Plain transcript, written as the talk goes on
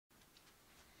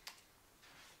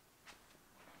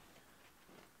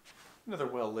Another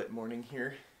well-lit morning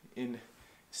here in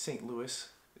St. Louis.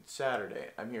 It's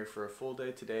Saturday. I'm here for a full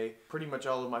day today. Pretty much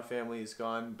all of my family is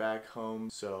gone back home,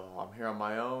 so I'm here on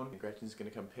my own. Gretchen's gonna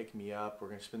come pick me up. We're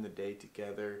gonna spend the day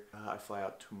together. I fly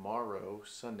out tomorrow,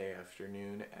 Sunday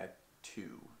afternoon at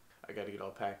 2. I gotta get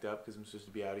all packed up because I'm supposed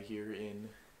to be out of here in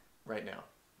right now.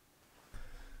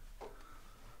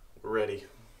 We're ready.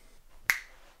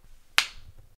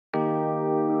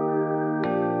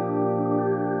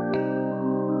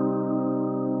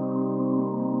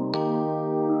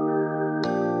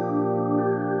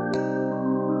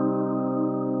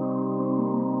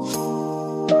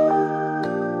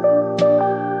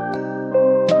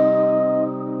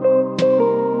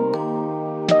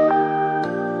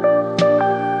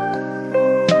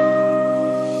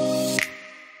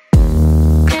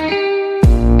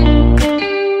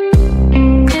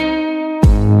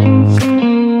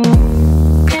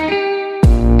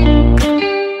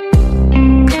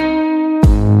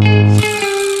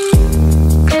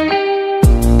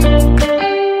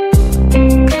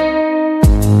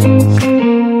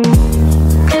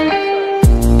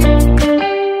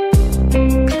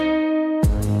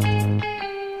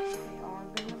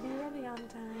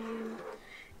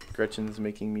 Gretchen's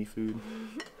making me food.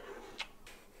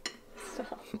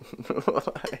 Stop.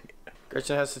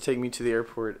 Gretchen has to take me to the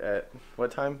airport at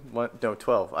what time? No,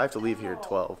 12. I have to leave here at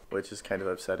 12, which is kind of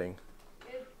upsetting.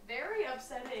 It's very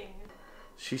upsetting.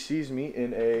 She sees me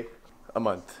in a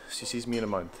month. She sees me in a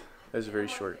month. That's very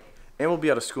short. And we'll be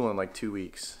out of school in like 2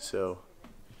 weeks, so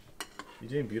you're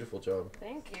doing a beautiful job.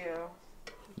 Thank you.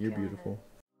 You're beautiful.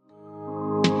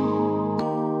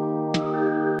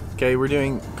 Okay, we're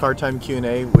doing car time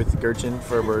Q&A with Gretchen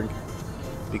Furberg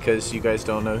because you guys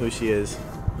don't know who she is.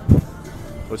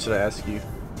 What should I ask you?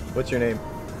 What's your name?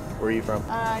 Where are you from?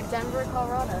 Denver,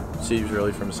 Colorado. She's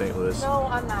really from St. Louis. No,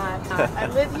 I'm not. I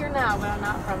live here now, but I'm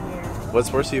not from here. What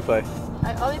sports do you play?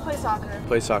 I only play soccer.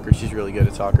 Play soccer. She's really good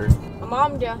at soccer. My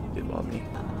mom, yeah. Did mommy.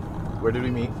 Where did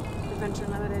we meet? Adventure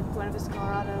Unlimited, Buena Vista,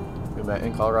 Colorado. We met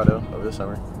in Colorado over the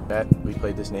summer. We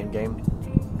played this name game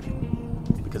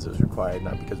because it was required,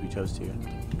 not because we chose to.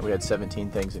 And we had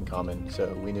 17 things in common,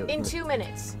 so we knew. In 2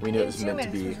 minutes. We knew it was meant to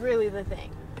be. 2 minutes was really the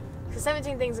thing. Because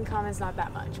 17 things in common is not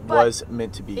that much. But was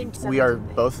meant to be. We are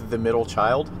both the middle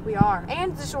child. We are,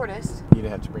 and the shortest. You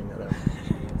didn't have to bring that up.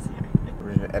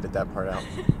 We're gonna edit that part out.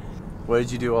 What did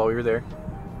you do while we were there?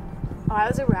 Oh, I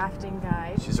was a rafting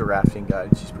guide. She's a rafting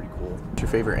guide. She's pretty cool. What's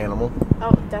your favorite animal?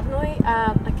 Oh, definitely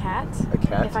a cat. A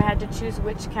cat? If I had to choose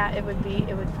which cat it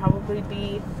would probably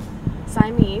be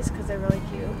Siamese, because they're really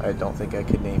cute. I don't think I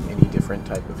could name any different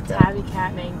type of cat. Tabby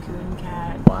cat, Maine Coon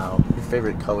cat. Wow. Your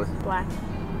favorite color? Black.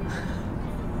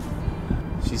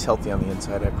 She's healthy on the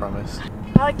inside, I promise.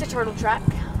 I like to turtle track.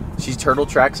 She turtle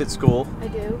tracks at school? I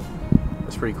do.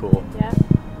 That's pretty cool. Yeah.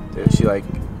 Dude,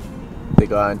 they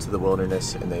go out into the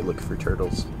wilderness and they look for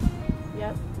turtles.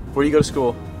 Yep. Where do you go to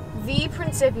school? The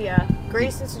Principia,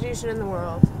 greatest institution in the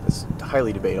world. It's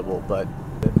highly debatable, but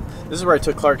this is where I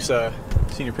took Clark's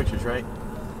senior pictures, right?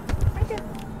 Right there.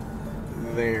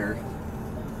 There.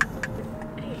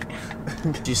 Hey.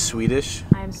 She's Swedish.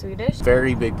 I am Swedish.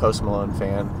 Very big Post Malone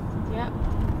fan. Yep.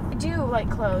 I do like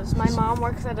clothes. My mom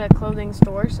works at a clothing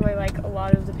store, so I like a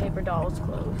lot of the paper dolls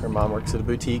clothes. Her mom works at a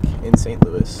boutique in St.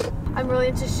 Louis. I'm really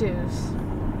into shoes.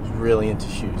 She's really into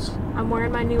shoes. I'm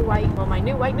wearing my new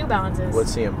white New Balances.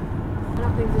 Let's see them. I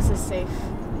don't think this is safe.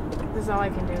 This is all I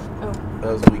can do. Oh.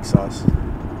 That was weak sauce.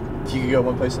 If you could go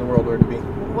one place in the world, where would it be?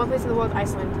 One place in the world,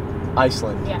 Iceland.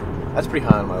 Iceland? Yeah. That's pretty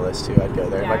high on my list, too. I'd go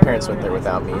there. Yeah, My parents went there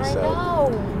without me, so. I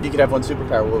know. If you could have one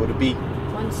superpower, what would it be?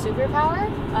 One superpower?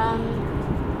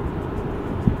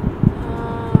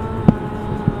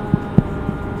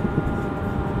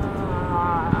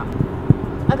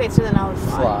 Okay, so then I would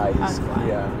fly. Fly. I would fly.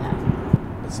 Yeah.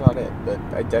 That's not it,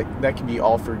 but that can be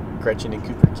all for Gretchen and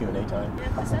Cooper Q&A time.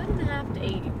 Yeah, 7.5 to 8.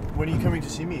 When are you coming to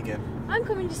see me again? I'm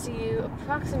coming to see you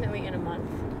approximately in a month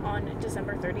on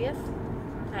December 30th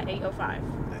at 8:05.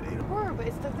 But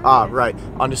it's the 30th. Ah, right.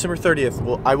 On December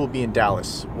 30th, I will be in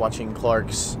Dallas watching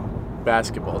Clark's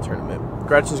basketball tournament.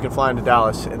 Gretchen's going to fly into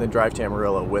Dallas and then drive to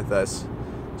Amarillo with us.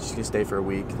 She's going to stay for a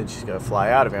week, then she's going to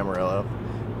fly out of Amarillo.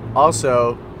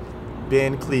 Also,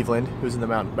 Ben Cleveland, who's in the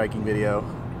mountain biking video,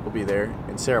 will be there,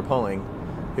 and Sarah Poling,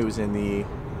 who was in the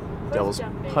Devil's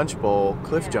Punch Bowl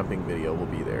cliff jumping video, will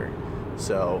be there.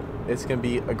 So it's going to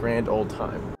be a grand old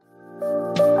time.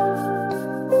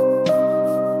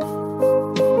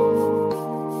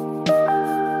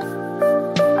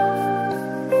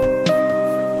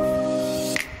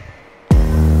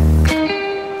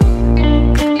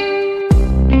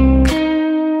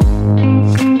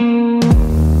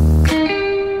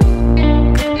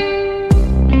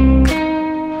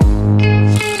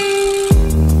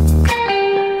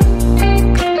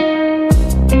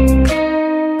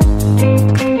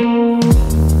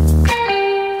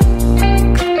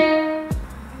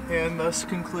 thus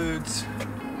concludes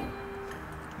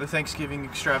the Thanksgiving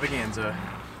extravaganza.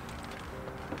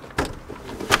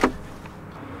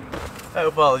 I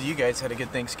hope all of you guys had a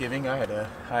good Thanksgiving. I had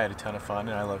a ton of fun,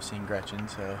 and I love seeing Gretchen,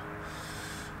 so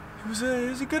it was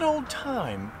a good old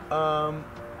time. I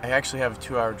actually have a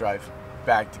 2-hour drive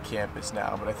back to campus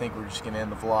now, but I think we're just gonna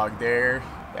end the vlog there.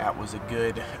 That was a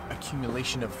good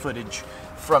accumulation of footage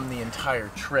from the entire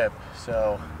trip.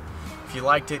 So if you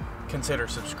liked it, consider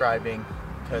subscribing,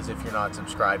 because if you're not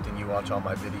subscribed and you watch all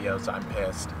my videos, I'm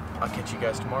pissed. I'll catch you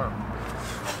guys tomorrow.